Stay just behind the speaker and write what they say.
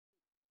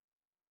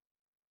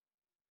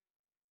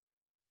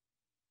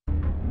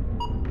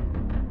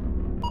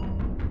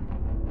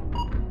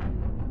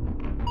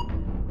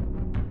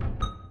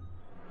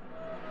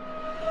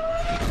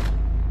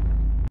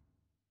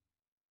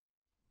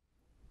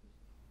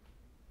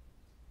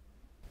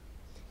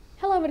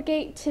Hello,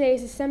 Woodgate. Today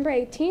is December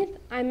 18th.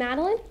 I'm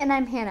Madeline. And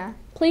I'm Hannah.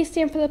 Please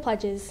stand for the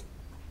pledges.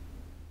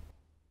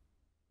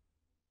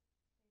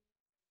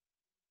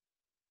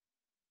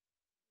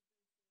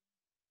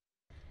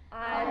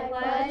 I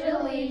pledge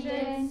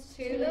allegiance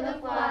to the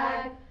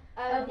flag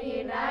of the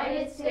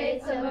United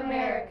States of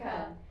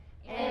America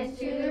and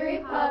to the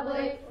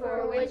republic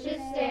for which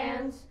it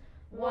stands,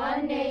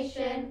 one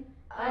nation,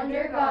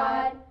 under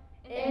God,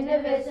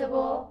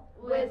 indivisible,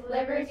 with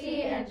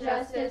liberty and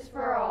justice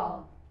for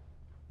all.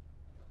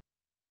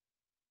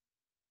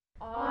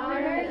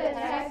 Honor the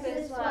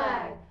Texas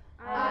flag.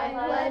 I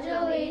pledge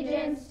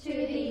allegiance to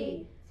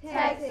thee,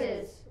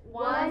 Texas,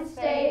 one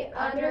state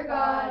under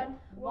God,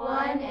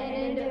 one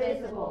and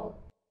indivisible.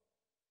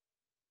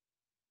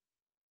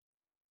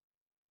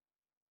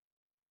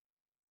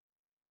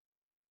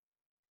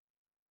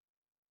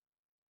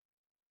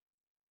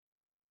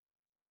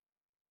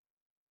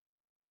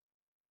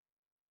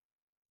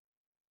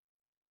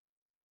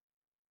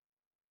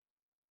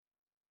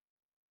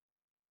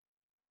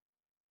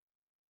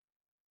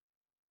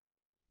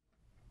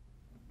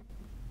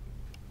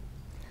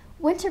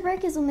 Winter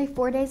break is only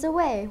 4 days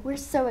away. We're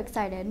so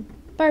excited.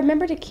 But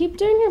remember to keep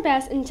doing your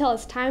best until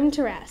it's time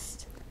to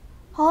rest.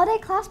 Holiday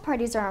class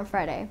parties are on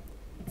Friday.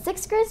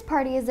 6th grade's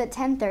party is at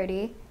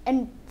 10:30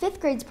 and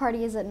 5th grade's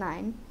party is at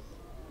 9.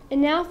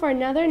 And now for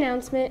another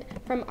announcement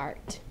from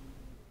Art.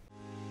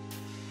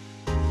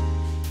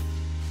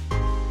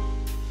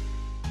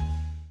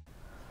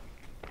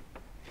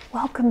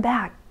 Welcome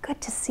back.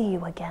 Good to see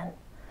you again.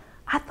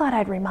 I thought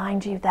I'd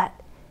remind you that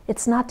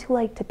it's not too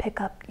late to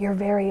pick up your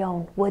very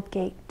own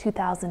Woodgate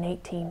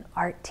 2018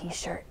 art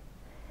t-shirt.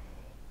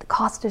 The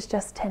cost is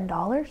just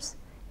 $10.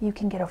 You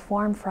can get a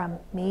form from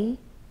me,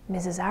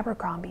 Mrs.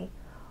 Abercrombie,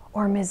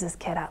 or Mrs.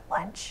 Kidd at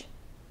lunch.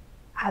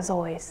 As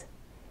always,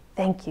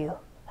 thank you,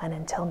 and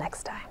until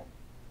next time.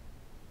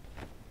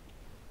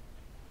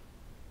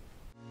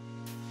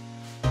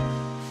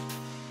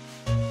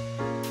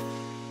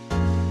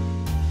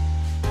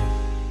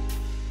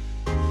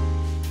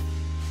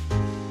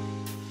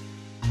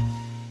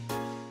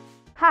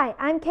 Hi,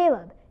 I'm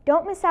Caleb.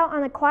 Don't miss out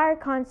on the choir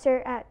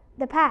concert at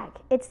the PAC.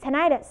 It's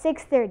tonight at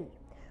 6:30.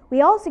 We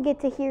also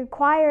get to hear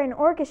choir and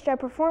orchestra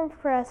perform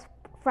for us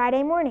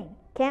Friday morning.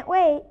 Can't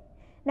wait.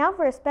 Now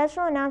for a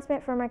special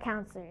announcement from our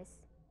counselors.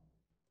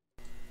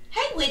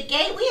 Hey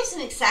Woodgate, we have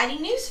some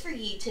exciting news for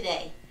you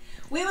today.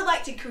 We would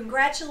like to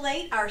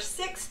congratulate our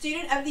 6th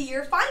Student of the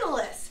Year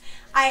finalists.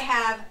 I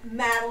have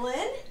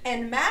Madeline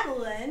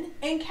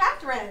and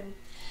Catherine.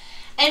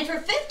 And for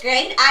 5th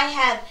grade, I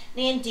have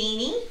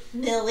Nandini,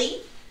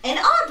 Millie, and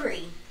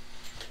Aubrey.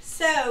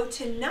 So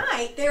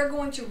tonight, they're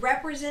going to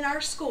represent our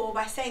school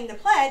by saying the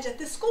pledge at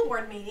the school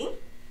board meeting.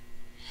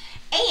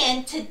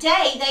 And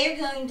today, they are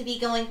going to be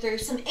going through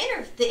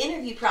the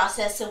interview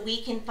process so we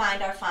can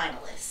find our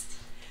finalists.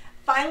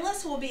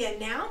 Finalists will be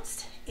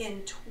announced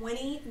in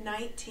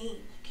 2019.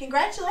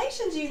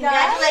 Congratulations, you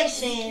guys.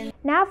 Congratulations.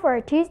 Now for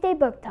our Tuesday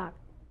book talk.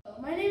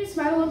 My name is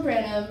Madeline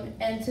Branham,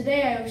 and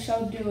today I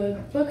shall do a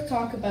book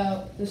talk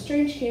about The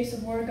Strange Case of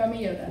Origami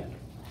Yoda.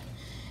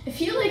 If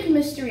you like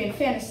mystery and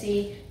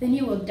fantasy, then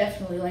you will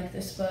definitely like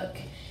this book.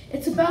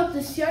 It's about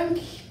this young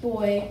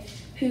boy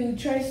who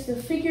tries to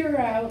figure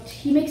out,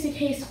 he makes a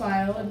case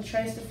file and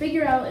tries to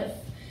figure out if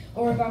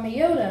Origami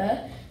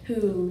Yoda,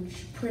 who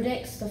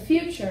predicts the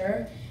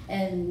future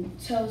and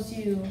tells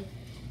you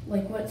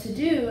like what to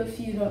do if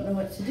you don't know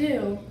what to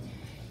do,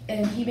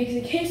 and he makes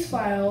a case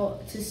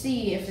file to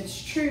see if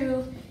it's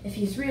true, if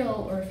he's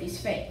real, or if he's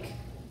fake.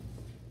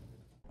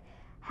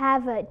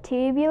 Have a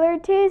tubular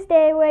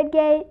Tuesday,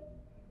 Woodgate.